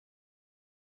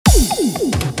Work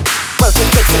it,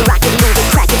 fix it, rock it, move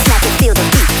it, crack it, snap it, feel the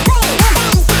beat.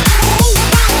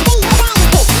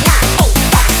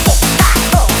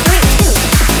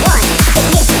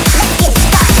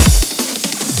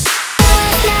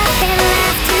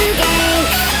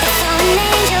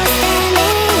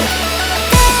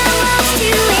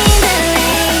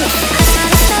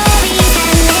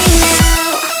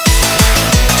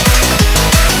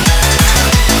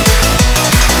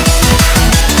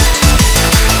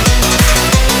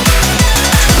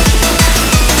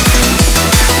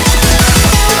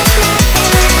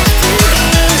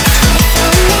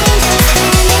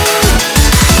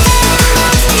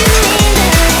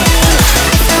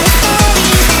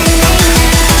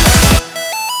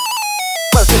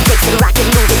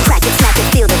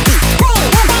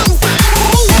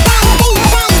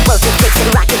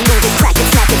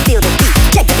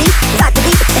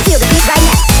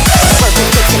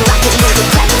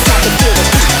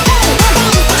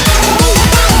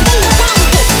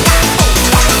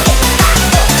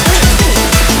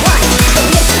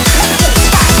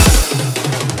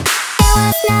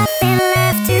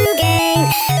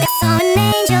 'Cause I saw an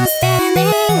angel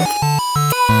standing there,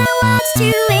 watched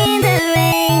you